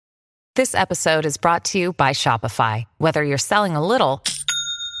This episode is brought to you by Shopify. Whether you're selling a little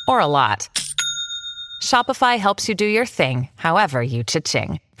or a lot, Shopify helps you do your thing, however you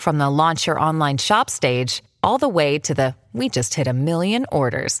cha-ching. From the launch your online shop stage, all the way to the we just hit 1 million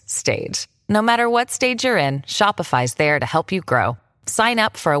orders stage. No matter what stage you're in, Shopify's there to help you grow. Sign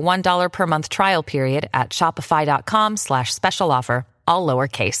up for a $1 per month trial period at shopify.com/special offer, all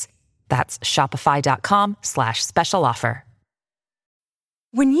lowercase. That's shopify.com/special offer.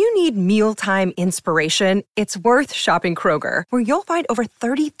 When you need mealtime inspiration, it's worth shopping Kroger, where you'll find over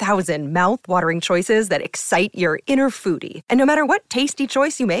 30,000 mouth-watering choices that excite your inner foodie. And no matter what tasty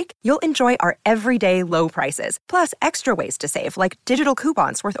choice you make, you'll enjoy our everyday low prices, plus extra ways to save, like digital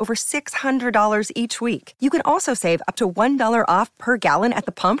coupons worth over $600 each week. You can also save up to $1 off per gallon at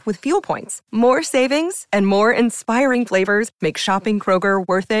the pump with fuel points. More savings and more inspiring flavors make shopping Kroger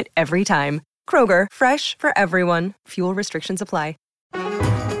worth it every time. Kroger, fresh for everyone. Fuel restrictions apply.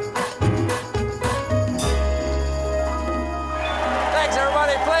 Thanks,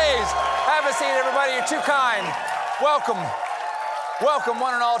 everybody. Please have a seat, everybody. You're too kind. Welcome,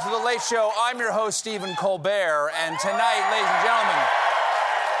 one and all, to The Late Show. I'm your host, Stephen Colbert, and tonight, ladies and gentlemen,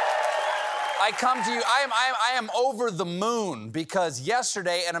 I come to you. I am over the moon because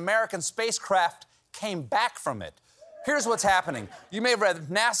yesterday an American spacecraft came back from it. Here's what's happening. You may have read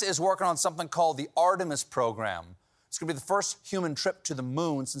NASA is working on something called the Artemis program. It's going to be the first human trip to the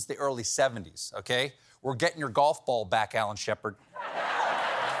moon since the early 70s, okay? We're getting your golf ball back, Alan Shepard.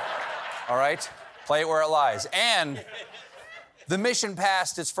 All right? Play it where it lies. And the mission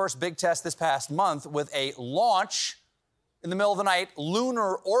passed its first big test this past month with a launch in the middle of the night,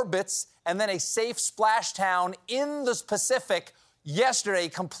 lunar orbits, and then a safe splashdown in the Pacific yesterday,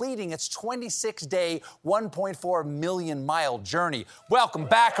 completing its 26-day, 1.4 million mile journey. Welcome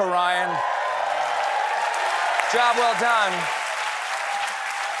back, Orion. Job well done.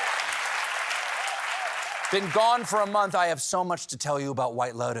 Been gone for a month. I have so much to tell you about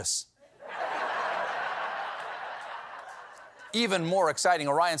White Lotus. Even more exciting,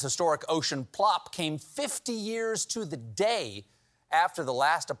 Orion's historic ocean plop came 50 years to the day after the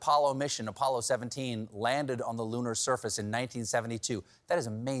last Apollo mission, Apollo 17, landed on the lunar surface in 1972. That is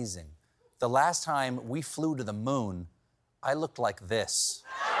amazing. The last time we flew to the moon, I looked like this.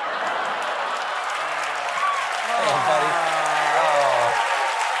 Hey, buddy. Oh.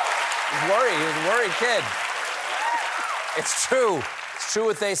 He was a worried kid. It's true. It's true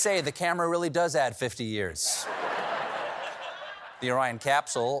what they say. The camera really does add 50 years. The Orion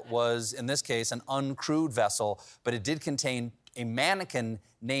capsule was, in this case, an uncrewed vessel, but it did contain a mannequin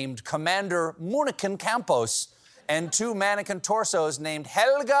named Commander Munikin Campos and two mannequin torsos named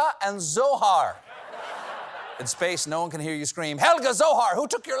Helga and Zohar. In space, no one can hear you scream, "Helga, Zohar, who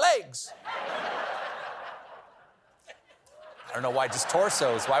took your legs?" I don't know why just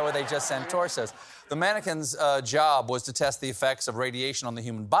torsos. Why would they just send torsos? The mannequin's job was to test the effects of radiation on the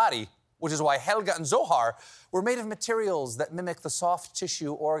human body, which is why Helga and Zohar were made of materials that mimic the soft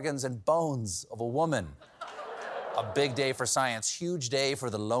tissue, organs, and bones of a woman. A big day for science, huge day for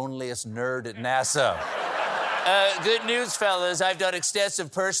the loneliest nerd at NASA. Good news, fellas. I've done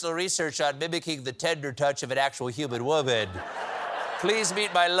extensive personal research on mimicking the tender touch of an actual human woman. Please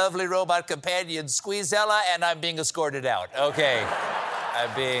meet my lovely robot companion, Squeezella, and I'm being escorted out. Okay.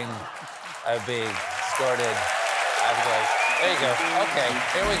 I'm being escorted. There you go. Okay,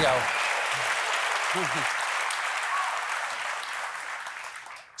 here we go.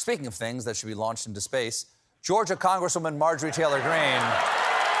 Speaking of things that should be launched into space, Georgia Congresswoman Marjorie Taylor Greene.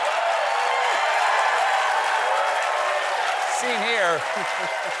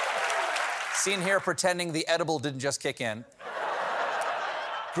 Seen here pretending the edible didn't just kick in.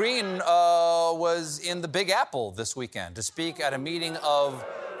 Greene was in the Big Apple this weekend to speak at a meeting of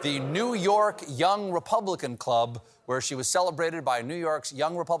the New York Young Republican Club, where she was celebrated by New York's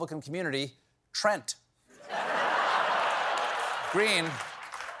young Republican community, Trent. Greene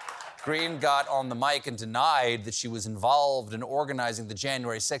got on the mic and denied that she was involved in organizing the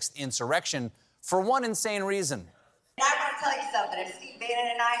January 6th insurrection for one insane reason. I want to tell you something. If Steve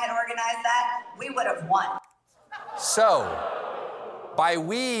Bannon and I had organized that, we would have won. So, by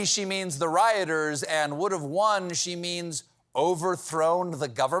we, she means the rioters, and would have won, she means overthrown the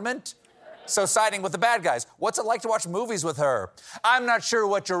government? So siding with the bad guys. What's it like to watch movies with her? I'm not sure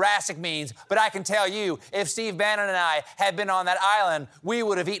what Jurassic means, but I can tell you, if Steve Bannon and I had been on that island, we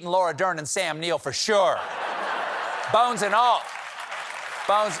would have eaten Laura Dern and Sam Neill for sure. Bones and all.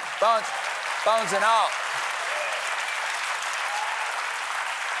 Bones and all.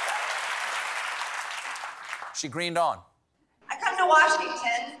 She greened on. I come to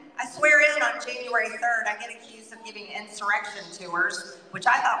Washington. I swear in on January 3rd, I get accused of giving insurrection tours, which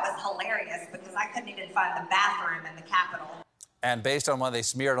I thought was hilarious because I couldn't even find the bathroom in the Capitol. And based on what they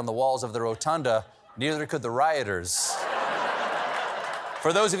smeared on the walls of the rotunda, neither could the rioters.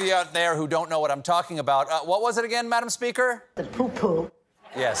 For those of you out there who don't know what I'm talking about, what was it again, Madam Speaker? The poo-poo.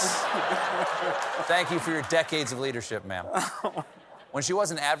 Yes. Thank you for your decades of leadership, ma'am. When she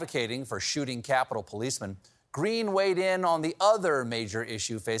wasn't advocating for shooting Capitol policemen, Green weighed in on the other major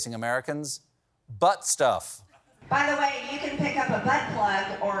issue facing Americans, butt stuff. By the way, you can pick up a butt plug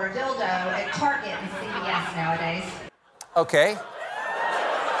or a dildo at Target and CVS nowadays. Okay.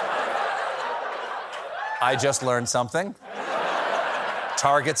 I just learned something.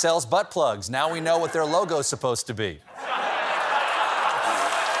 Target sells butt plugs. Now we know what their logo's supposed to be.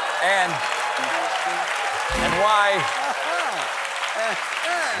 And why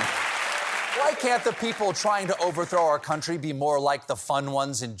can't the people trying to overthrow our country be more like the fun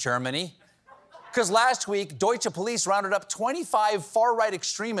ones in Germany? Because last week, Deutsche Police rounded up 25 far-right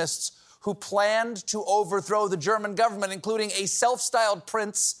extremists who planned to overthrow the German government, including a self-styled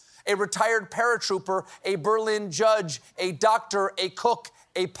prince, a retired paratrooper, a Berlin judge, a doctor, a cook,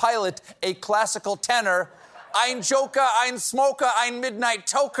 a pilot, a classical tenor, ein Joker, ein Smoker, ein Midnight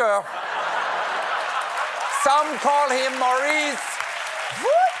Toker. Some call him Maurice.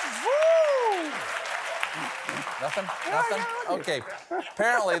 Nothing? Nothing? Okay.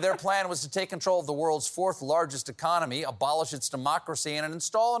 Apparently, their plan was to take control of the world's fourth largest economy, abolish its democracy, and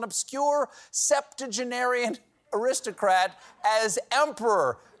install an obscure septuagenarian aristocrat as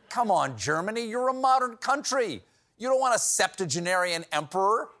emperor. Come on, Germany, you're a modern country. You don't want a septuagenarian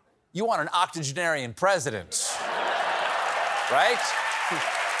emperor. You want an octogenarian president. Right?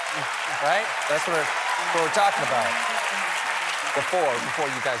 Right? That's what we're talking about. Before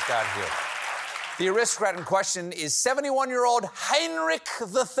you guys got here. The aristocrat in question is 71-year-old Heinrich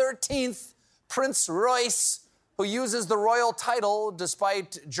XIII, Prince Royce, who uses the royal title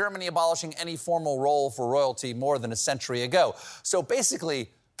despite Germany abolishing any formal role for royalty more than a century ago. So basically,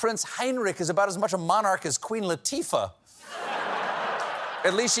 Prince Heinrich is about as much a monarch as Queen Latifah.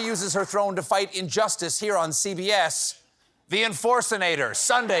 At least she uses her throne to fight injustice here on CBS. The Enforcinator,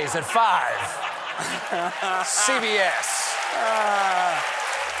 Sundays at 5. CBS.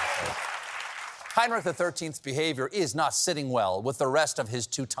 Heinrich XIII's behavior is not sitting well with the rest of his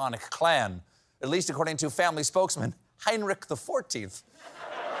Teutonic clan, at least according to family spokesman Heinrich XIV,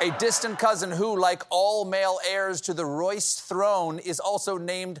 a distant cousin who, like all male heirs to the Royce throne, is also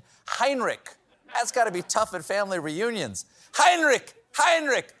named Heinrich. That's got to be tough at family reunions. Heinrich!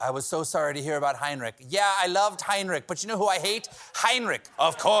 Heinrich! I was so sorry to hear about Heinrich. Yeah, I loved Heinrich, but you know who I hate? Heinrich.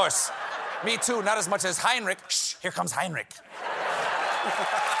 Of course. Me too, not as much as Heinrich. Shh, here comes Heinrich.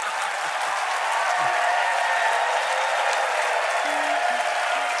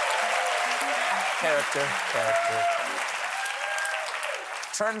 Character.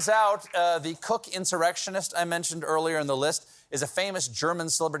 Turns out the cook insurrectionist I mentioned earlier in the list is a famous German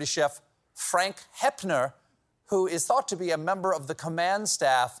celebrity chef, Frank Heppner, who is thought to be a member of the command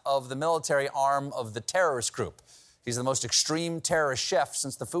staff of the military arm of the terrorist group. He's the most extreme terrorist chef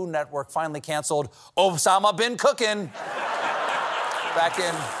since the Food Network finally canceled Osama Bin Cookin' back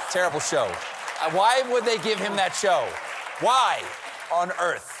in terrible show. Why would they give him that show? Why on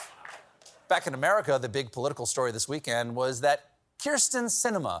earth? Back in America, the big political story this weekend was that Kyrsten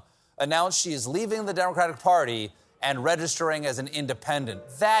Sinema announced she is leaving the Democratic Party and registering as an independent.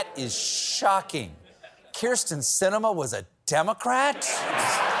 That is shocking. Kyrsten Sinema was a Democrat?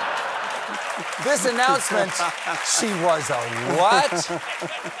 This announcement, she was a what?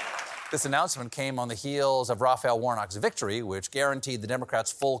 This announcement came on the heels of Raphael Warnock's victory, which guaranteed the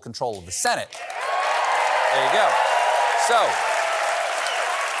Democrats full control of the Senate. There you go. So,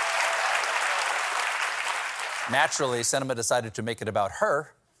 naturally, Sinema decided to make it about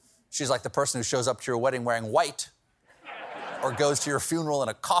her. She's like the person who shows up to your wedding wearing white or goes to your funeral in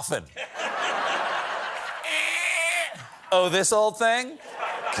a coffin. Oh, this old thing?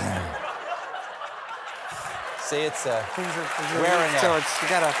 See, it's wearing so it. it's, you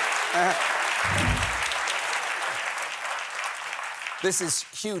gotta... This is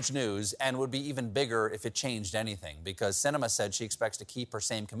huge news and would be even bigger if it changed anything, because Sinema said she expects to keep her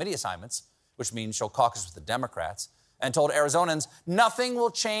same committee assignments, which means she'll caucus with the Democrats, and told Arizonans, nothing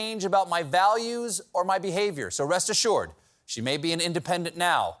will change about my values or my behavior. So rest assured, she may be an independent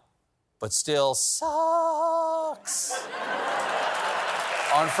now, but still sucks.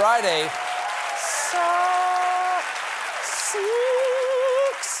 On Friday, sucks.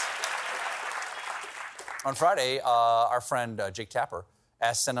 On Friday, our friend Jake Tapper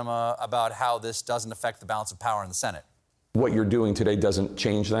asked Sinema about how this doesn't affect the balance of power in the Senate. What you're doing today doesn't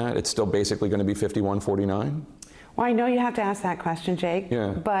change that? It's still basically going to be 51-49? Well, I know you have to ask that question, Jake, Yeah.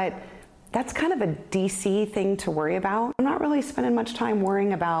 but that's kind of a DC thing to worry about. I'm not really spending much time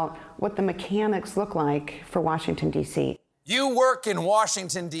worrying about what the mechanics look like for Washington, D.C. You work in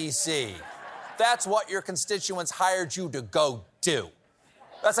Washington, D.C. That's what your constituents hired you to go do.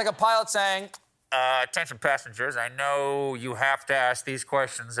 That's like a pilot saying, attention passengers, I know you have to ask these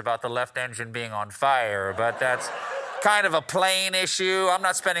questions about the left engine being on fire, but that's kind of a plane issue. I'm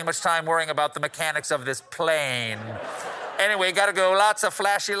not spending much time worrying about the mechanics of this plane. Anyway, gotta go. Lots of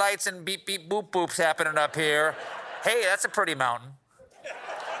flashy lights and beep, beep, boop, boops happening up here. Hey, that's a pretty mountain.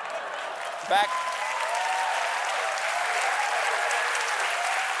 Back.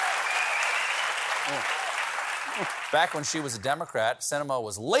 Back when she was a Democrat, Sinema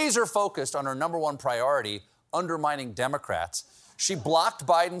was laser focused on her number one priority, undermining Democrats. She blocked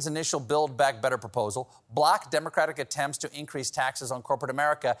Biden's initial Build Back Better proposal, blocked Democratic attempts to increase taxes on corporate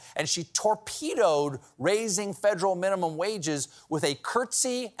America, and she torpedoed raising federal minimum wages with a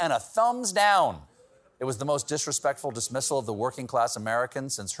curtsy and a thumbs down. It was the most disrespectful dismissal of the working class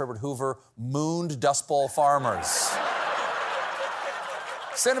Americans since Herbert Hoover mooned Dust Bowl farmers.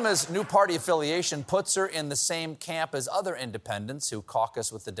 Sinema's new party affiliation puts her in the same camp as other independents who caucus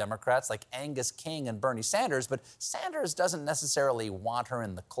with the Democrats like Angus King and Bernie Sanders, but Sanders doesn't necessarily want her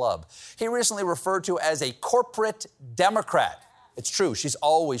in the club. He recently referred to as a corporate Democrat. It's true, she's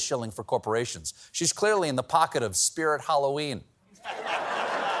always shilling for corporations. She's clearly in the pocket of Spirit Halloween.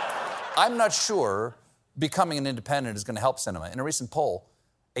 I'm not sure becoming an independent is going to help Sinema. In a recent poll,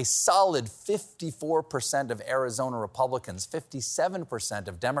 a solid 54% of Arizona Republicans, 57%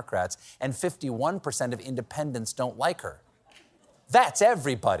 of Democrats, and 51% of independents don't like her. That's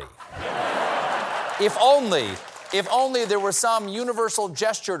everybody. If only there were some universal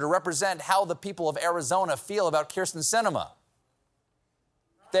gesture to represent how the people of Arizona feel about Kyrsten Sinema.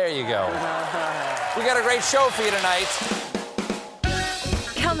 There you go. We got a great show for you tonight.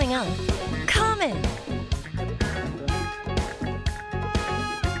 Coming up, Common.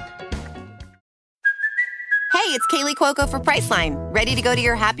 Hey, it's Kaylee Cuoco for Priceline. Ready to go to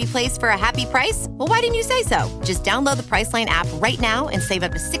your happy place for a happy price? Well, why didn't you say so? Just download the Priceline app right now and save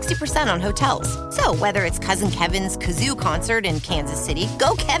up to 60% on hotels. So whether it's Cousin Kevin's Kazoo Concert in Kansas City,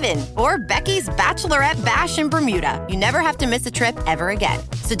 go Kevin, or Becky's Bachelorette Bash in Bermuda, you never have to miss a trip ever again.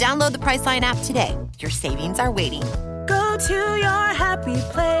 So download the Priceline app today. Your savings are waiting. Go to your happy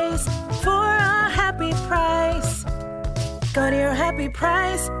place for a happy price. Go to your happy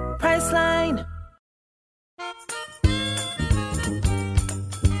price, Priceline.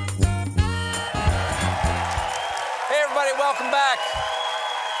 Welcome back.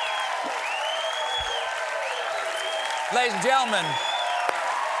 Ladies and gentlemen,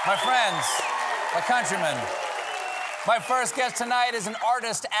 my friends, my countrymen, my first guest tonight is an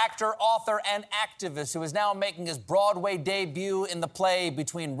artist, actor, author, and activist who is now making his Broadway debut in the play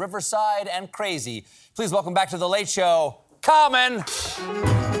Between Riverside and Crazy. Please welcome back to The Late Show, Common.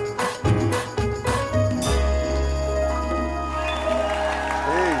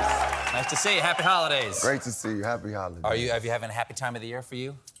 Nice to see you. Happy holidays. Great to see you. Happy holidays. Have you having a happy time of the year for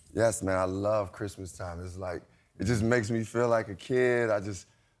you? Yes, man. I love Christmas time. It's like, it just makes me feel like a kid. I just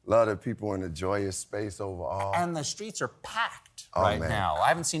love that people in a joyous space overall. And the streets are packed right now. I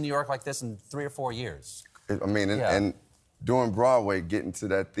haven't seen New York like this in 3 or 4 years. And doing Broadway, getting to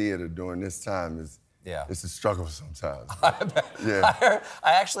that theater during this time is, it's a struggle sometimes. I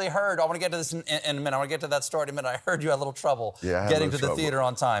actually heard, I want to get to this in a minute. I want to get to that story in a minute. I heard you had a little trouble getting to the theater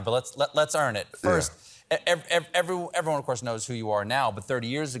on time, but let's earn it. First, everyone, of course, knows who you are now, but 30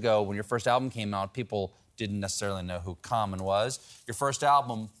 years ago, when your first album came out, people didn't necessarily know who Common was. Your first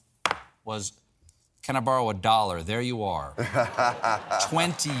album was Can I Borrow a Dollar? There you are.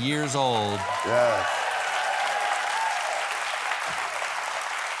 20 years old. Yes.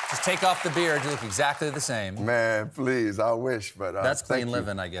 Just take off the beard, you look exactly the same. Man, please, I wish, but... That's clean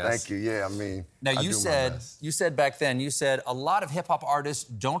living, I guess. Thank you, yeah, I mean, now, you said back then, a lot of hip-hop artists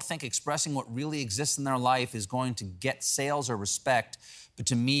don't think expressing what really exists in their life is going to get sales or respect, but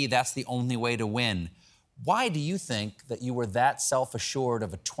to me, that's the only way to win. Why do you think that you were that self-assured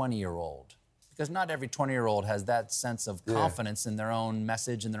of a 20-year-old? Because not every 20-year-old has that sense of confidence in their own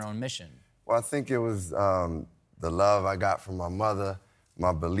message and their own mission. Well, I think it was the love I got from my mother,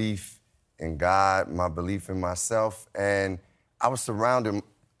 my belief in God, my belief in myself, and I was surrounded,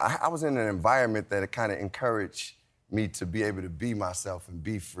 I was in an environment that kind of encouraged me to be able to be myself and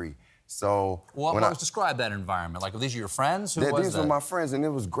be free. So describe that environment. Like, these are your friends? These were my friends, and it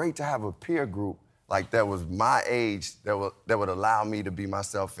was great to have a peer group like that was my age that would allow me to be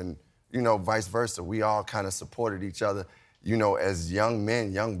myself, and, you know, vice versa. We all kind of supported each other. you know, as young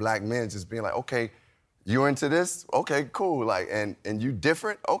men, young black men, just being like, okay, you into this? Okay, cool. Like, and you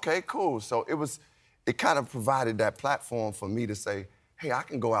different? Okay, cool. So it kind of provided that platform for me to say, hey, I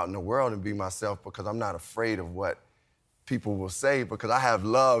can go out in the world and be myself because I'm not afraid of what people will say because I have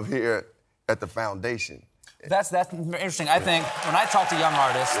love here at the foundation. That's interesting. I think when I talk to young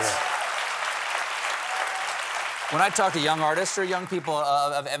artists, when I talk to young artists or young people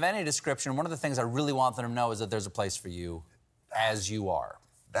of any description, one of the things I really want them to know is that there's a place for you as you are.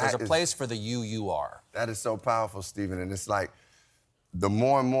 There's a place for the you are. That is so powerful, Stephen. And it's like, the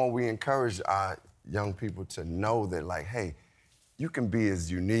more and more we encourage our young people to know that, like, hey, you can be as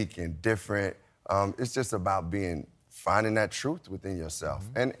unique and different. It's just about finding that truth within yourself.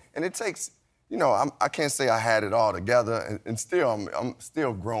 And it takes, you know, I can't say I had it all together, and still, I'm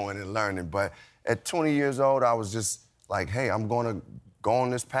still growing and learning. But at 20 years old, I was just like, hey, I'm going to go on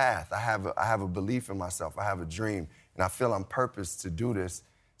this path. I have a belief in myself. I have a dream, and I feel I'm purposed to do this.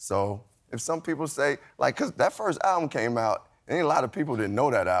 So if some people say, like, because that first album came out, and a lot of people didn't know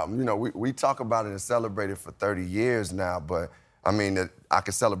that album. You know, we talk about it and celebrate it for 30 years now, but I mean, I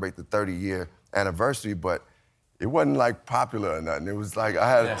could celebrate the 30-year anniversary, but it wasn't like popular or nothing. It was like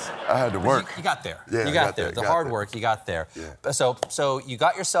I had to work. You got there. Yeah, you got there. The hard work, you got there. Yeah. So you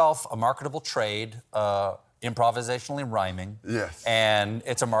got yourself a marketable trade, improvisationally rhyming. Yes. And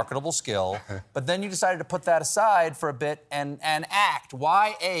it's a marketable skill. But then you decided to put that aside for a bit and act.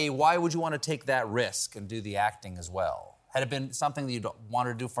 Why would you want to take that risk and do the acting as well? Had it been something that you'd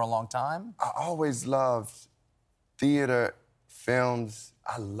wanted to do for a long time? I always loved theater, films.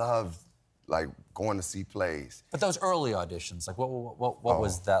 I loved, like, going to see plays. But those early auditions, like, what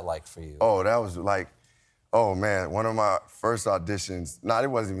was that like for you? Oh, that was like, oh, man, one of my first auditions, it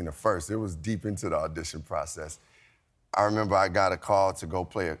wasn't even the first. It was deep into the audition process. I remember I got a call to go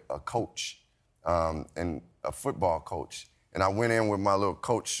play a coach, and a football coach. And I went in with my little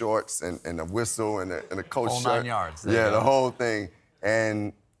coach shorts and a whistle and a coach whole shirt. 9 yards. Yeah, the whole thing.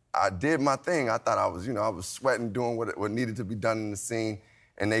 And I did my thing. I thought I was sweating, doing what needed to be done in the scene.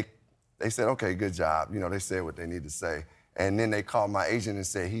 And they said, okay, good job. You know, they said what they needed to say. And then they called my agent and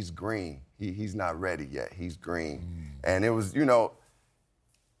said, he's green. He's not ready yet. He's green. And it was, you know,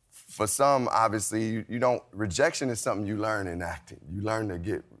 for some, obviously, you don't, rejection is something you learn in acting. You learn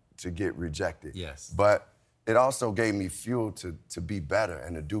to get rejected. Yes. But it also gave me fuel to be better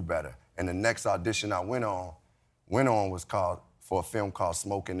and to do better. And the next audition I went on was for a film called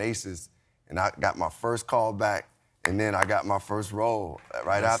Smoking Aces. And I got my first call back, and then I got my first role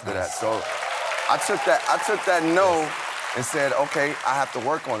right after that. So I took that no and said, okay, I have to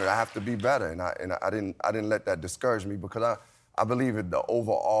work on it. I have to be better. And I didn't let that discourage me because I believe that the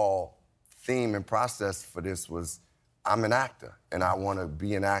overall theme and process for this was I'm an actor, and I want to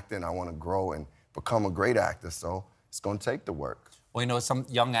be an actor, and I want to grow and become a great actor, so it's going to take the work. Well, you know, some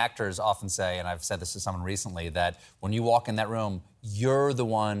young actors often say, and I've said this to someone recently, that when you walk in that room, you're the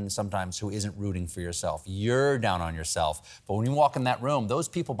one sometimes who isn't rooting for yourself. You're down on yourself. But when you walk in that room, those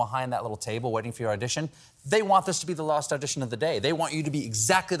people behind that little table waiting for your audition, they want this to be the last audition of the day. They want you to be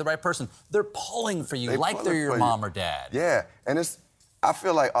exactly the right person. They're pulling for you like they're your mom or dad. Yeah, and I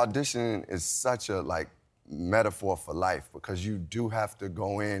feel like auditioning is such a, like, metaphor for life because you do have to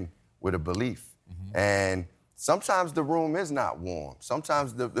go in with a belief. And sometimes the room is not warm.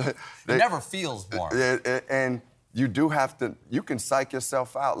 Sometimes it never feels warm. And you do have to, you can psych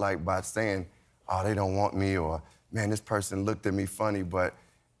yourself out, like, by saying, oh, they don't want me, or, man, this person looked at me funny, but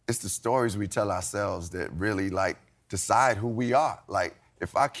it's the stories we tell ourselves that really, like, decide who we are. Like,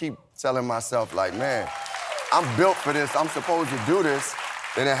 if I keep telling myself, like, man, I'm built for this, I'm supposed to do this,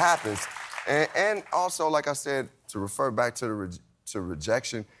 then it happens. And also, like I said, to refer back to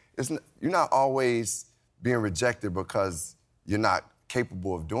rejection, you're not always being rejected because you're not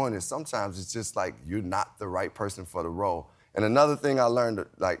capable of doing it. Sometimes it's just like you're not the right person for the role. And another thing I learned,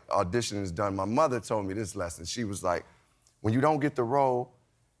 like, auditioning is done, my mother told me this lesson. She was like, when you don't get the role,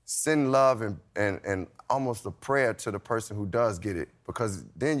 send love and almost a prayer to the person who does get it, because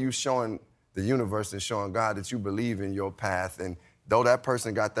then you're showing the universe and showing God that you believe in your path, and though that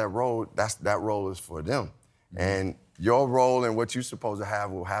person got that role, that role is for them. And your role and what you're supposed to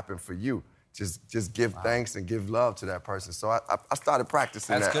have will happen for you. Just give thanks and give love to that person. So I started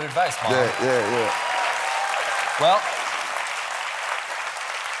practicing that. That's good advice, Mom. Yeah. Well,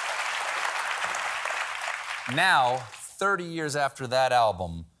 now, 30 years after that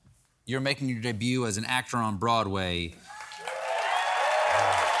album, you're making your debut as an actor on Broadway.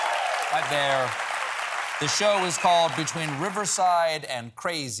 Right there. The show is called Between Riverside and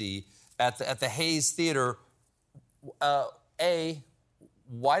Crazy at the Hayes Theater.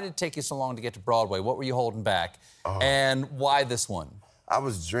 why did it take you so long to get to Broadway? What were you holding back? And why this one? I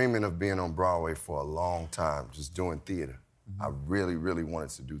was dreaming of being on Broadway for a long time, just doing theater. I really, really wanted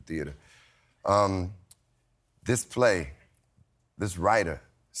to do theater. This play, this writer,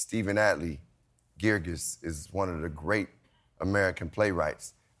 Stephen Atlee Girgis, is one of the great American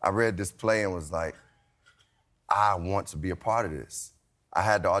playwrights. I read this play and was like, I want to be a part of this. I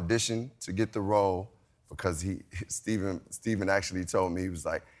had to audition to get the role because Stephen actually told me, he was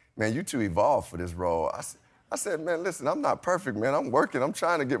like, man, you too evolved for this role. I said, man, listen, I'm not perfect, man. I'm working. I'm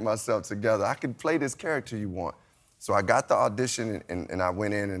trying to get myself together. I can play this character you want. So I got the audition and I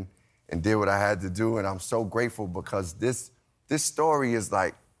went in and did what I had to do. And I'm so grateful because this story is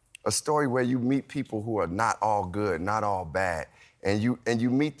like a story where you meet people who are not all good, not all bad. And you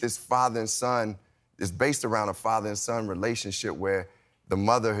meet this father and son. It's based around a father and son relationship where the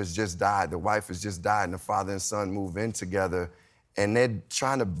mother has just died, the wife has just died, and the father and son move in together. And they're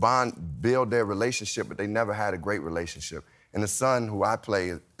trying to build their relationship, but they never had a great relationship. And the son, who I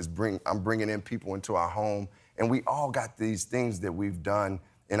play, I'm bringing in people into our home. And we all got these things that we've done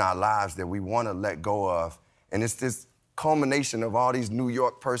in our lives that we want to let go of. And it's this culmination of all these New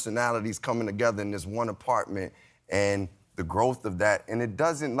York personalities coming together in this one apartment and the growth of that. And it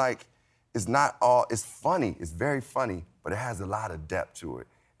doesn't it's funny, it's very funny, but it has a lot of depth to it.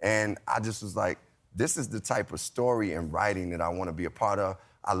 And I just was like, this is the type of story and writing that I want to be a part of.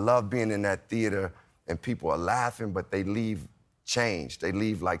 I love being in that theater and people are laughing, but they leave changed. They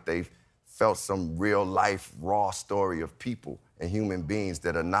leave like they've felt some real life, raw story of people and human beings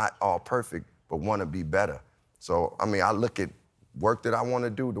that are not all perfect, but want to be better. So, I mean, I look at work that I want to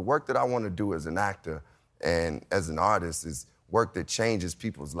do. The work that I want to do as an actor and as an artist is work that changes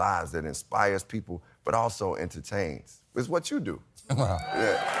people's lives, that inspires people, but also entertains. It's what you do. Wow.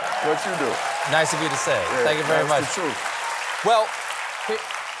 Yeah, what you do. Nice of you to say. Yeah, Thank you very much. That's the truth. Well,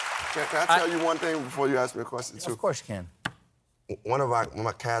 can I tell you one thing before you ask me a question, too? Of course you can. One of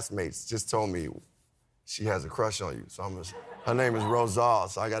my castmates just told me she has a crush on you. So her name is Rosal,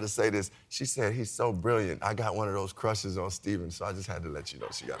 so I got to say this. She said, he's so brilliant. I got one of those crushes on Stephen, so I just had to let you know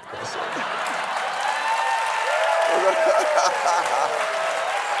she got a crush on you.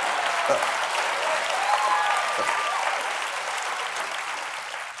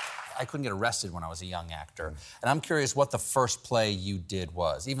 I couldn't get arrested when I was a young actor. And I'm curious what the first play you did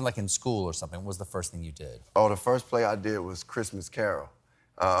was. Even like in school or something, what was the first thing you did? Oh, the first play I did was Christmas Carol.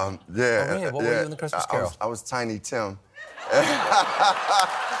 Yeah. Oh, really? What were you in the Christmas Carol? I was Tiny Tim.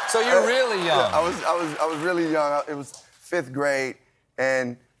 So you're really young. Yeah, I was really young. It was 5th grade,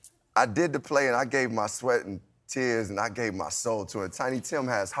 and I did the play, and I gave my sweat and tears, and I gave my soul to it. Tiny Tim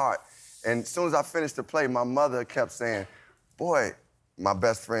has heart. And as soon as I finished the play, my mother kept saying, boy, my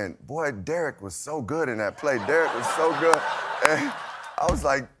best friend, boy, Derek was so good in that play. Derek was so good. And I was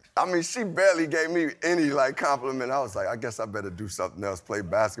like, I mean, she barely gave me any, compliment. I was like, I guess I better do something else, play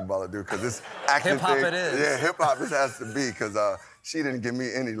basketball or do, because this acting hip-hop thing. it is. Yeah, hip-hop it has to be, because she didn't give me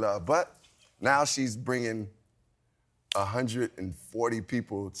any love. But now she's bringing 140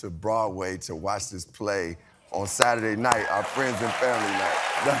 people to Broadway to watch this play on Saturday night, our friends and family night.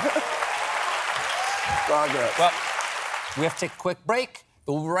 Progress. Well, we have to take a quick break,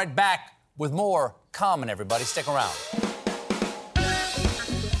 but we'll be right back with more Common, everybody. Stick around.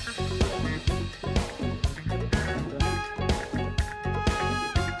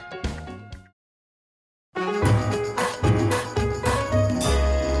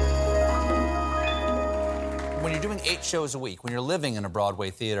 When you're doing 8 shows a week, when you're living in a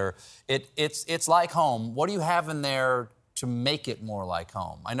Broadway theater, it's like home. What do you have in there to make it more like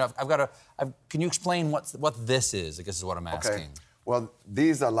home? I know can you explain what this is? I guess is what I'm asking. Okay. Well,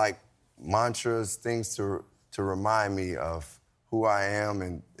 these are like mantras, things to remind me of who I am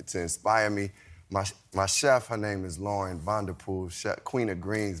and to inspire me. My chef, her name is Lauren Vanderpool, chef, Queen of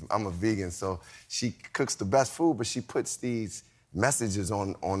Greens. I'm a vegan, so she cooks the best food, but she puts these messages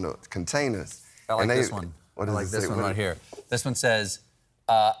on the containers. I like this one. What does I like it this say? one right here. This one says,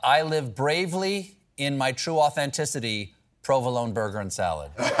 I live bravely in my true authenticity, provolone burger and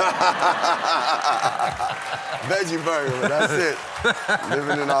salad. Veggie burger, that's it.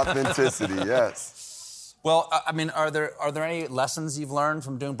 Living in authenticity, yes. Well, I mean, are there any lessons you've learned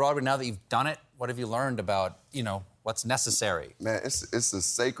from doing Broadway now that you've done it? What have you learned about, what's necessary? Man, it's a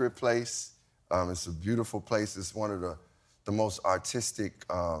sacred place. It's a beautiful place. It's one of the most artistic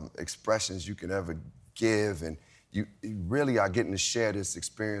expressions you can ever give, and you really are getting to share this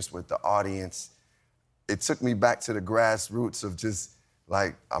experience with the audience. It took me back to the grassroots of just,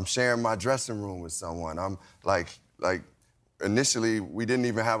 I'm sharing my dressing room with someone. I'm like initially, we didn't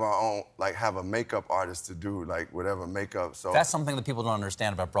even have our own, have a makeup artist to do, whatever makeup. So that's something that people don't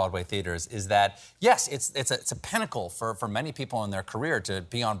understand about Broadway theaters is that, yes, it's a pinnacle for many people in their career to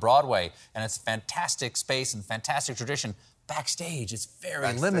be on Broadway, and it's a fantastic space and fantastic tradition. Backstage, it's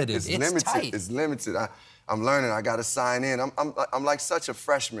very limited. It's limited. Tight. It's limited. I'm learning. I got to sign in. I'm like such a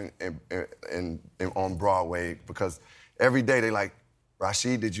freshman on Broadway because every day they like,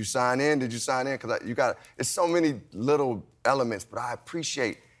 Rashid, did you sign in? Did you sign in? Because it's so many little elements, but I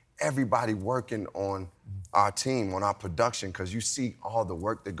appreciate everybody working on our team, on our production, because you see all the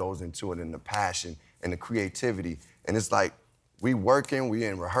work that goes into it and the passion and the creativity. And it's like, we working, we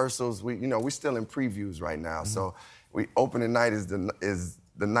in rehearsals, we still in previews right now. So opening night is the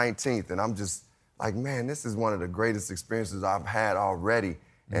 19th, and I'm just like, man, this is one of the greatest experiences I've had already.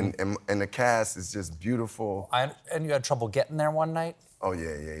 And the cast is just beautiful. And you had trouble getting there one night? Oh,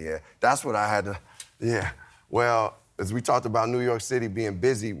 yeah. That's what I had to, Well, as we talked about New York City being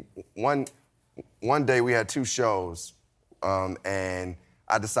busy, one day we had 2 shows, and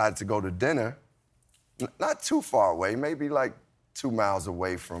I decided to go to dinner, not too far away, maybe like 2 miles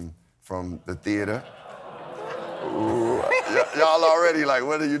away from the theater. Ooh, y'all already like,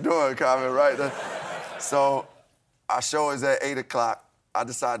 what are you doing, Carmen, right? So our show is at 8 o'clock. I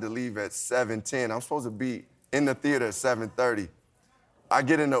decided to leave at 7:10. I'm supposed to be in the theater at 7:30. I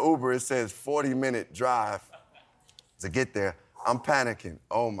get in the Uber, it says 40-minute drive to get there. I'm panicking.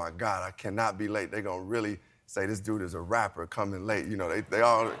 Oh my God, I cannot be late. They're gonna really say this dude is a rapper coming late.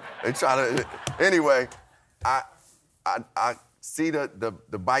 They try to, anyway, I see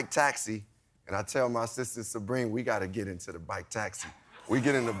the bike taxi and I tell my sister Sabrine, we gotta get into the bike taxi. We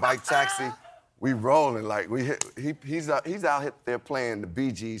get in the bike taxi, we rolling he's out there playing the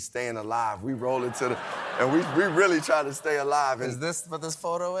Bee Gees, Staying Alive. We roll into and we really try to stay alive. And is this what this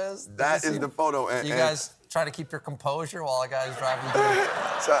photo is? That is the photo. And you guys try to keep your composure while a guy's driving through?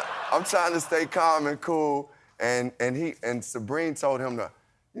 So I'm trying to stay calm and cool, and Sabrine told him to,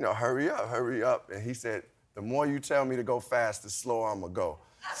 hurry up. And he said, the more you tell me to go fast, the slower I'm gonna go.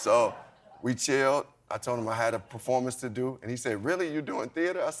 So we chilled. I told him I had a performance to do, and he said, really, you doing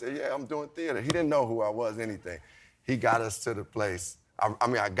theater? I said, yeah, I'm doing theater. He didn't know who I was, anything. He got us to the place.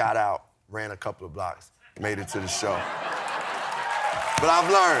 I got out, ran a couple of blocks, made it to the show. But I've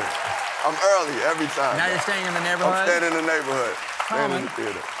learned. I'm early every time. Now you're staying in the neighborhood? I'm staying in the neighborhood, staying in the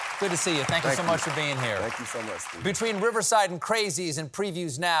theater. Good to see you. Thank you so much for being here. Thank you so much, Steve. Between Riverside and Crazies in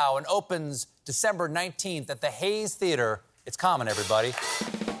previews now and opens December 19th at the Hayes Theater. It's Common, everybody.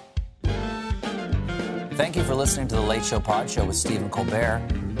 Thank you for listening to The Late Show Pod Show with Stephen Colbert.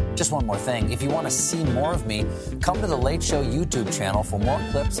 Just one more thing. If you want to see more of me, come to The Late Show YouTube channel for more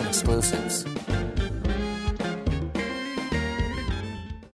clips and exclusives.